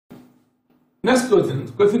Next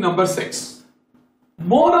question number 6.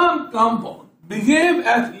 Boron compound behave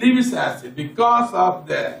as Lewis acid because of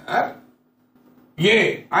their A.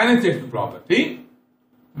 Ionization property,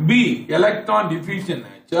 B. Electron diffusion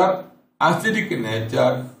nature, acidic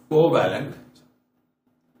nature, covalent nature.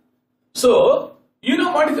 So, you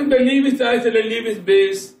know what is the Lewis acid and Lewis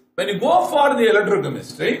base? When you go for the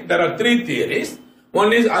electrochemistry, there are 3 theories.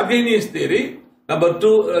 One is Arrhenius theory, number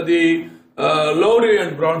 2 the Lowry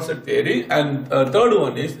and Bronsted theory, and third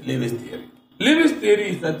one is Lewis theory. Lewis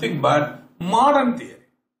theory is nothing but modern theory.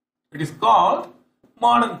 It is called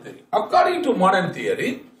modern theory. According to modern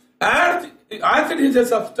theory, acid is a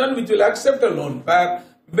substance which will accept a lone pair,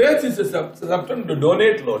 base is a substance to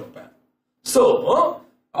donate lone pair. So,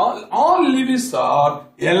 all Lewis are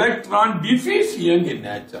electron deficient in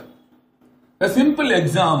nature. A simple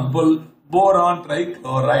example, boron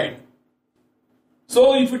trichloride.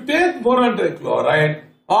 So, if you take boron trichloride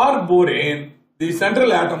or borane, the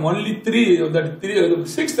central atom only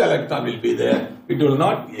 6th electron will be there. It will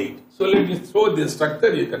not 8. So, let me show the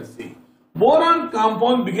structure you can see. Boron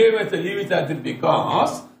compound behave as a Lewis acid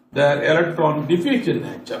because their electron diffusion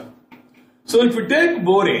nature. So, if you take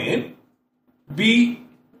borane,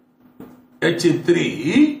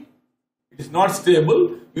 BH3, it is not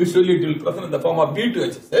stable. Usually, it will present in the form of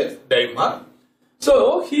B2H6 dimer.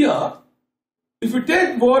 So, here, if you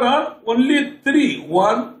take boron, only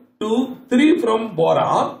 1, 2, 3 from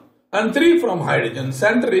boron and 3 from hydrogen.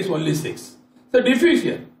 Center is only 6. So,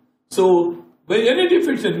 diffusion. So, when any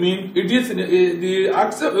diffusion means it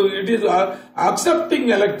is accepting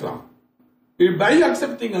electron. By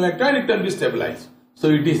accepting electron, it can be stabilized. So,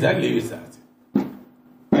 it is a Lewis acid.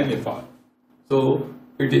 Finally, fall. So,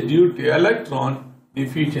 it is due to electron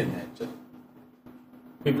diffusion nature.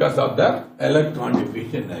 Because of the electron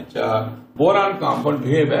diffusion nature, boron compound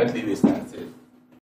behave as Lewis acid.